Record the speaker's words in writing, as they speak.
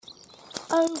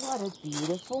Oh, what a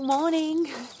beautiful morning.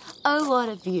 Oh, what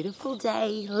a beautiful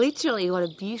day. Literally, what a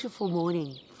beautiful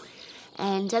morning.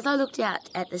 And as I looked out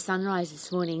at the sunrise this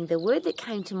morning, the word that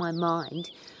came to my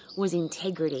mind was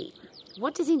integrity.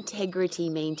 What does integrity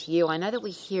mean to you? I know that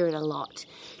we hear it a lot.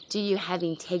 Do you have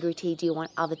integrity? Do you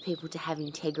want other people to have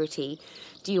integrity?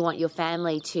 Do you want your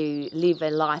family to live a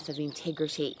life of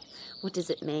integrity? What does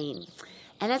it mean?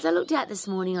 And as I looked out this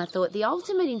morning, I thought the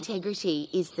ultimate integrity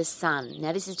is the sun.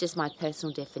 Now, this is just my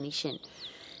personal definition.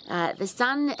 The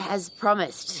sun has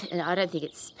promised, and I don't think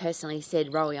it's personally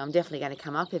said, Rowie, I'm definitely going to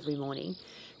come up every morning,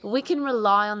 but we can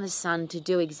rely on the sun to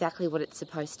do exactly what it's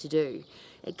supposed to do.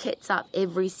 It gets up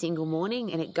every single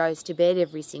morning and it goes to bed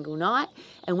every single night.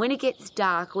 And when it gets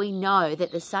dark, we know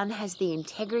that the sun has the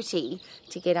integrity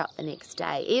to get up the next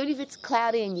day. Even if it's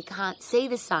cloudy and you can't see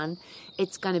the sun,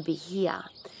 it's going to be here.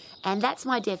 And that's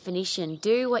my definition.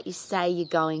 Do what you say you're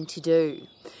going to do.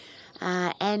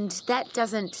 And that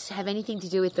doesn't have anything to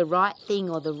do with the right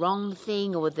thing or the wrong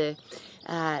thing or the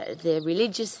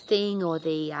religious thing or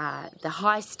the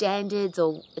high standards,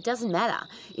 or it doesn't matter.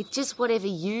 It's just whatever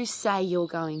you say you're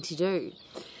going to do.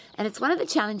 And it's one of the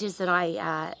challenges that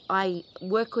I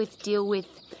work with, deal with,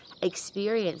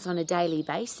 experience on a daily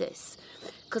basis.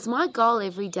 Because my goal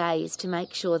every day is to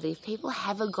make sure that if people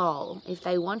have a goal, if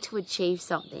they want to achieve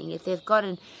something, if they've got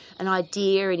an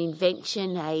idea, an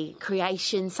invention, a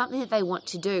creation, something that they want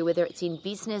to do, whether it's in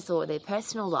business or their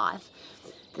personal life,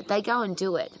 that they go and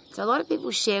do it. So a lot of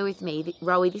people share with me,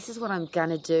 Rowie, this is what I'm going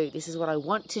to do. This is what I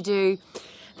want to do.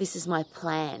 This is my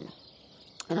plan.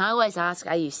 And I always ask,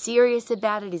 are you serious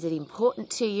about it? Is it important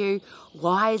to you?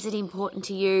 Why is it important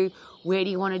to you? Where do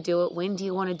you want to do it? When do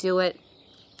you want to do it?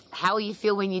 How will you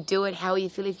feel when you do it? How will you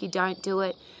feel if you don't do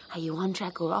it? Are you on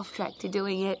track or off track to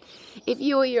doing it? If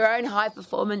you were your own high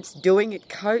performance doing it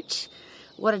coach,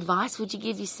 what advice would you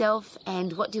give yourself?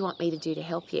 And what do you want me to do to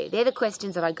help you? They're the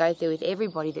questions that I go through with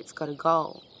everybody that's got a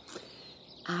goal.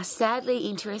 Sadly,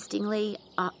 interestingly,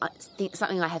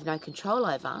 something I have no control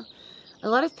over, a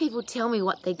lot of people tell me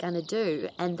what they're going to do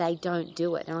and they don't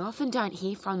do it. And I often don't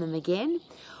hear from them again.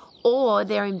 Or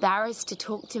they're embarrassed to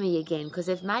talk to me again because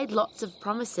they've made lots of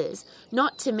promises,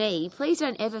 not to me. Please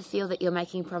don't ever feel that you're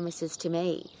making promises to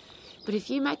me. But if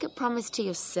you make a promise to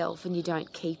yourself and you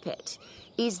don't keep it,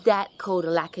 is that called a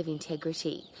lack of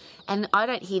integrity? And I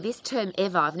don't hear this term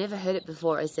ever. I've never heard it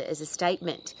before as a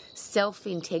statement.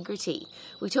 Self-integrity.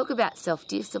 We talk about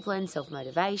self-discipline,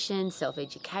 self-motivation,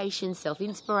 self-education,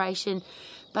 self-inspiration,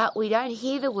 but we don't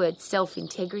hear the word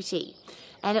self-integrity.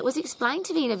 And it was explained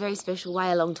to me in a very special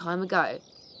way a long time ago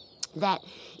that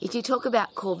if you talk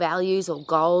about core values or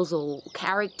goals or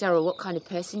character or what kind of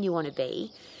person you want to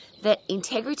be, that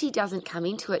integrity doesn't come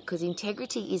into it because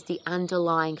integrity is the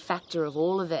underlying factor of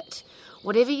all of it.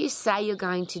 Whatever you say you're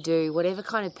going to do, whatever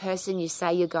kind of person you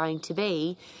say you're going to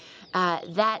be,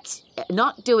 that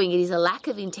not doing it is a lack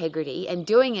of integrity, and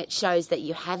doing it shows that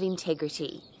you have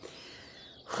integrity.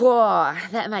 Whoa,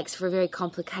 that makes for a very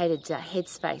complicated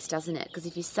headspace, doesn't it? Because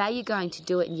if you say you're going to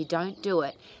do it and you don't do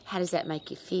it, how does that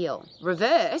make you feel?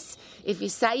 Reverse, if you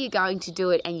say you're going to do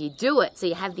it and you do it, so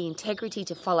you have the integrity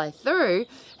to follow through,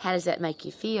 how does that make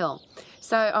you feel?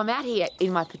 So I'm out here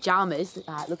in my pajamas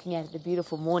looking at the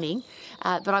beautiful morning,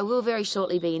 but I will very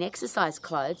shortly be in exercise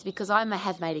clothes because I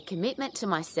have made a commitment to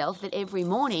myself that every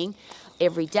morning,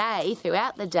 every day,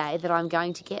 throughout the day, that I'm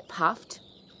going to get puffed.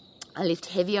 I lift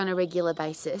heavy on a regular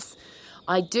basis.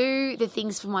 I do the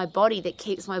things for my body that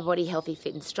keeps my body healthy,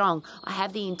 fit and strong. I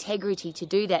have the integrity to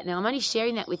do that. Now, I'm only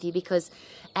sharing that with you because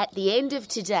at the end of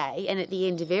today and at the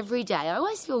end of every day, I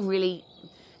always feel really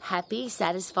happy,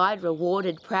 satisfied,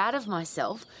 rewarded, proud of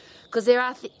myself because there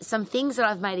are some things that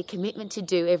I've made a commitment to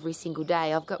do every single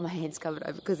day. I've got my hands covered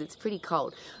over because it's pretty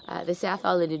cold. The South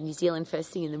Island of New Zealand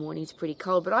first thing in the morning is pretty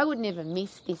cold, but I would never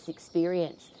miss this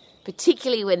experience,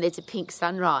 particularly when there's a pink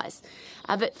sunrise.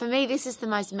 But for me, this is the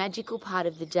most magical part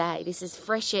of the day. This is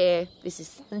fresh air, this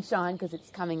is sunshine because it's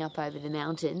coming up over the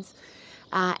mountains.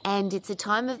 And it's a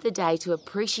time of the day to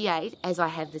appreciate, as I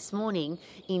have this morning,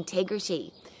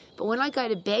 integrity. But when I go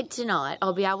to bed tonight,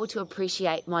 I'll be able to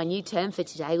appreciate my new term for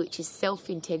today, which is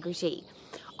self-integrity.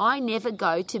 I never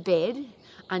go to bed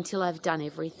until I've done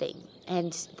everything.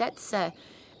 And that's a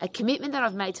commitment that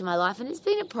I've made to my life, and it's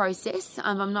been a process.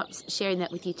 I'm not sharing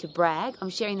that with you to brag.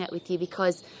 I'm sharing that with you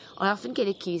because I often get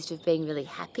accused of being really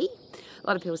happy. A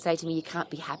lot of people say to me, you can't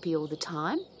be happy all the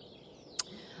time.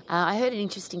 I heard an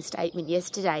interesting statement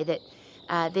yesterday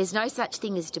that there's no such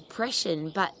thing as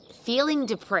depression, but feeling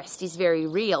depressed is very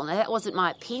real. Now, that wasn't my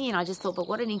opinion. I just thought, but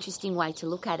what an interesting way to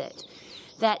look at it.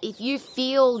 That if you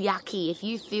feel yucky, if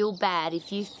you feel bad,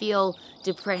 if you feel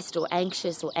depressed or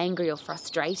anxious or angry or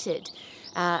frustrated,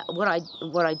 What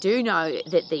I do know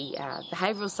that the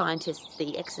behavioural scientists,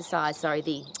 the exercise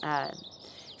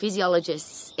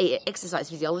physiologists,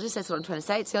 that's what I'm trying to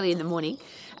say, it's early in the morning,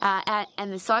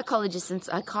 and the psychologists and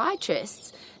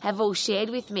psychiatrists have all shared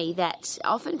with me that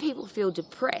often people feel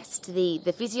depressed.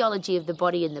 The physiology of the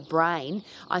body and the brain,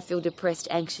 I feel depressed,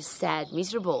 anxious, sad,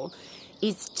 miserable,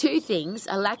 is two things: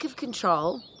 a lack of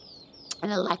control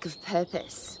and a lack of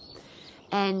purpose.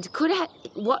 And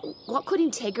what could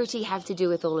integrity have to do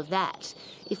with all of that?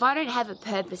 If I don't have a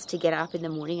purpose to get up in the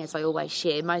morning, as I always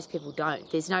share, most people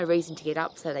don't. There's no reason to get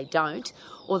up, so they don't,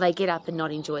 or they get up and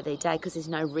not enjoy their day because there's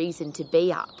no reason to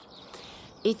be up.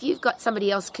 If you've got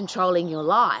somebody else controlling your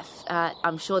life,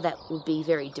 I'm sure that would be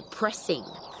very depressing.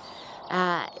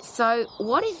 So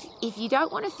what if you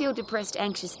don't want to feel depressed,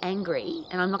 anxious, angry,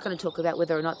 and I'm not going to talk about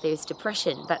whether or not there's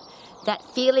depression, but that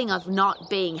feeling of not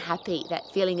being happy, that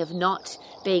feeling of not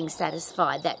being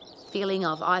satisfied, that feeling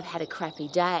of I've had a crappy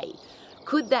day,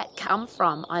 could that come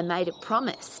from I made a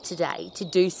promise today to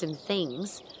do some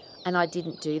things and I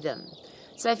didn't do them?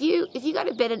 So if you go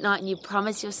to bed at night and you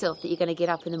promise yourself that you're going to get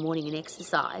up in the morning and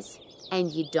exercise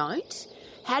and you don't,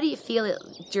 how do you feel it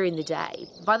during the day?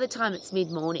 By the time it's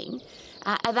mid-morning,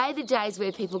 are they the days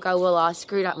where people go, well, I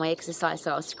screwed up my exercise,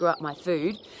 so I'll screw up my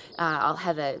food. I'll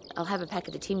have a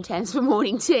packet of Tim Tams for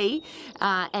morning tea,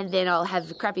 and then I'll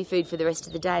have crappy food for the rest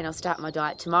of the day, and I'll start my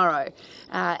diet tomorrow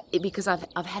because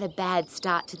I've had a bad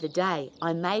start to the day.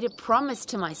 I made a promise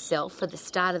to myself for the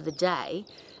start of the day,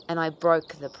 and I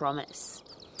broke the promise.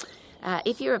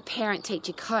 If you're a parent,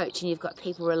 teacher, coach, and you've got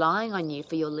people relying on you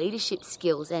for your leadership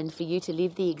skills and for you to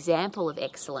live the example of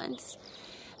excellence,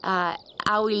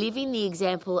 are we living the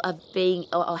example of being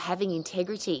or having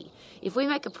integrity? If we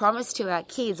make a promise to our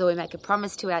kids, or we make a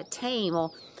promise to our team, or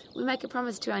we make a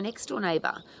promise to our next door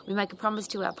neighbour, we make a promise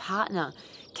to our partner,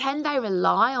 can they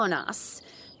rely on us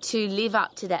to live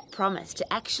up to that promise,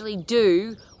 to actually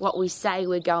do what we say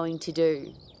we're going to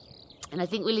do? And I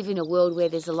think we live in a world where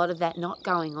there's a lot of that not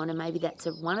going on, and maybe that's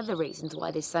one of the reasons why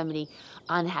there's so many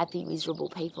unhappy, miserable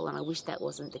people, and I wish that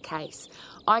wasn't the case.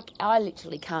 I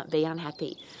literally can't be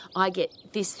unhappy. I get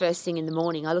this first thing in the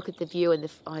morning. I look at the view and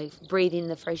I breathe in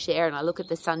the fresh air and I look at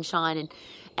the sunshine,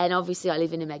 and obviously I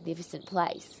live in a magnificent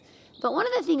place. But one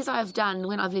of the things I've done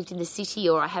when I've lived in the city,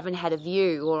 or I haven't had a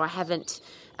view, or I haven't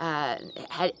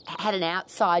had an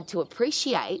outside to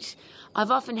appreciate, I've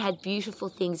often had beautiful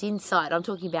things inside. I'm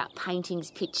talking about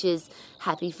paintings, pictures,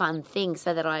 happy, fun things,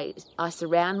 so that I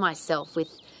surround myself with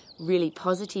really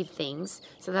positive things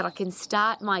so that I can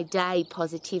start my day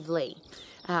positively.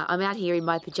 I'm out here in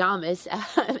my pyjamas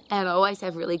and I always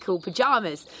have really cool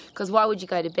pyjamas, because why would you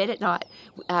go to bed at night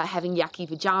having yucky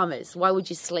pyjamas? Why would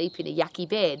you sleep in a yucky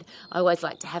bed? I always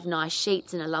like to have nice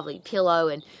sheets and a lovely pillow,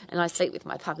 and I sleep with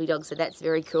my puppy dog, so that's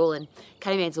very cool. And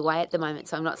K-Man's away at the moment,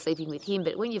 so I'm not sleeping with him.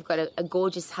 But when you've got a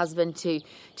gorgeous husband to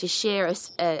share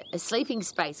a sleeping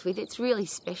space with, it's really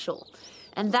special.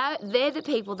 And they're the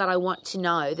people that I want to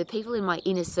know, the people in my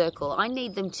inner circle. I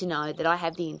need them to know that I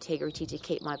have the integrity to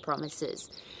keep my promises.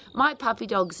 My puppy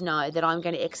dogs know that I'm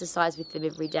going to exercise with them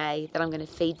every day, that I'm going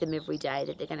to feed them every day,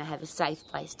 that they're going to have a safe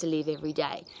place to live every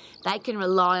day. They can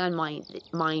rely on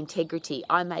my integrity.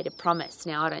 I made a promise.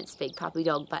 Now, I don't speak puppy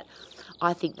dog, but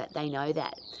I think that they know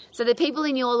that. So the people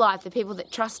in your life, the people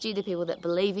that trust you, the people that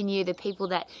believe in you, the people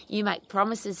that you make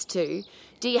promises to,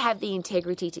 do you have the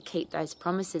integrity to keep those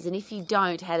promises? And if you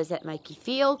don't, how does that make you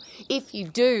feel? If you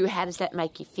do, how does that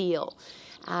make you feel?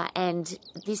 And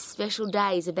this special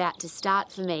day is about to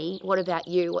start for me. What about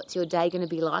you? What's your day going to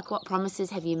be like? What promises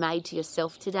have you made to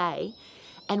yourself today?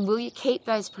 And will you keep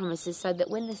those promises so that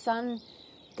when the sun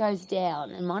goes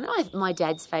down, and one of my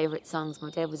dad's favourite songs, my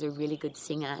dad was a really good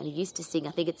singer, and he used to sing,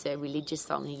 I think it's a religious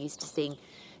song, he used to sing,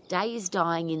 "Day is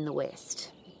dying in the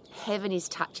west, heaven is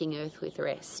touching earth with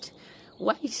rest.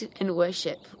 Wait and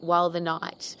worship while the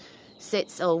night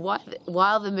sets, or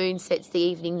while the moon sets the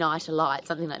evening night alight,"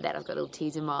 something like that. I've got little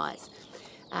tears in my eyes.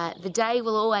 The day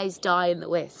will always die in the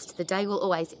west. The day will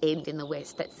always end in the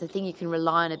west. That's the thing you can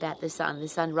rely on about the sun. The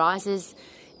sun rises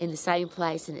in the same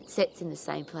place and it sets in the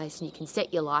same place, and you can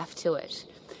set your life to it.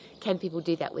 Can people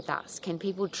do that with us? Can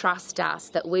people trust us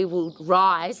that we will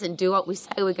rise and do what we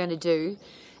say we're going to do,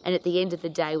 and at the end of the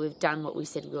day we've done what we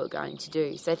said we were going to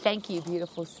do? So thank you,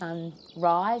 beautiful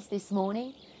sunrise this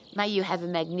morning. May you have a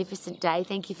magnificent day.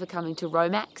 Thank you for coming to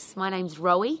Romax. My name's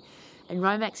Rowie, and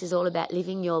Romax is all about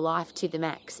living your life to the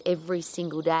max every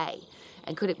single day.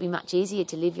 And could it be much easier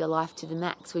to live your life to the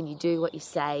max when you do what you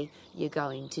say you're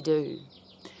going to do?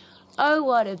 Oh,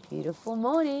 what a beautiful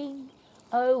morning.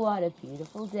 Oh, what a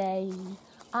beautiful day.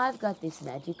 I've got this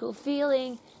magical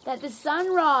feeling that the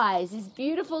sunrise is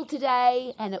beautiful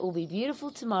today and it will be beautiful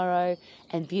tomorrow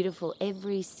and beautiful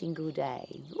every single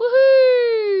day. Woohoo!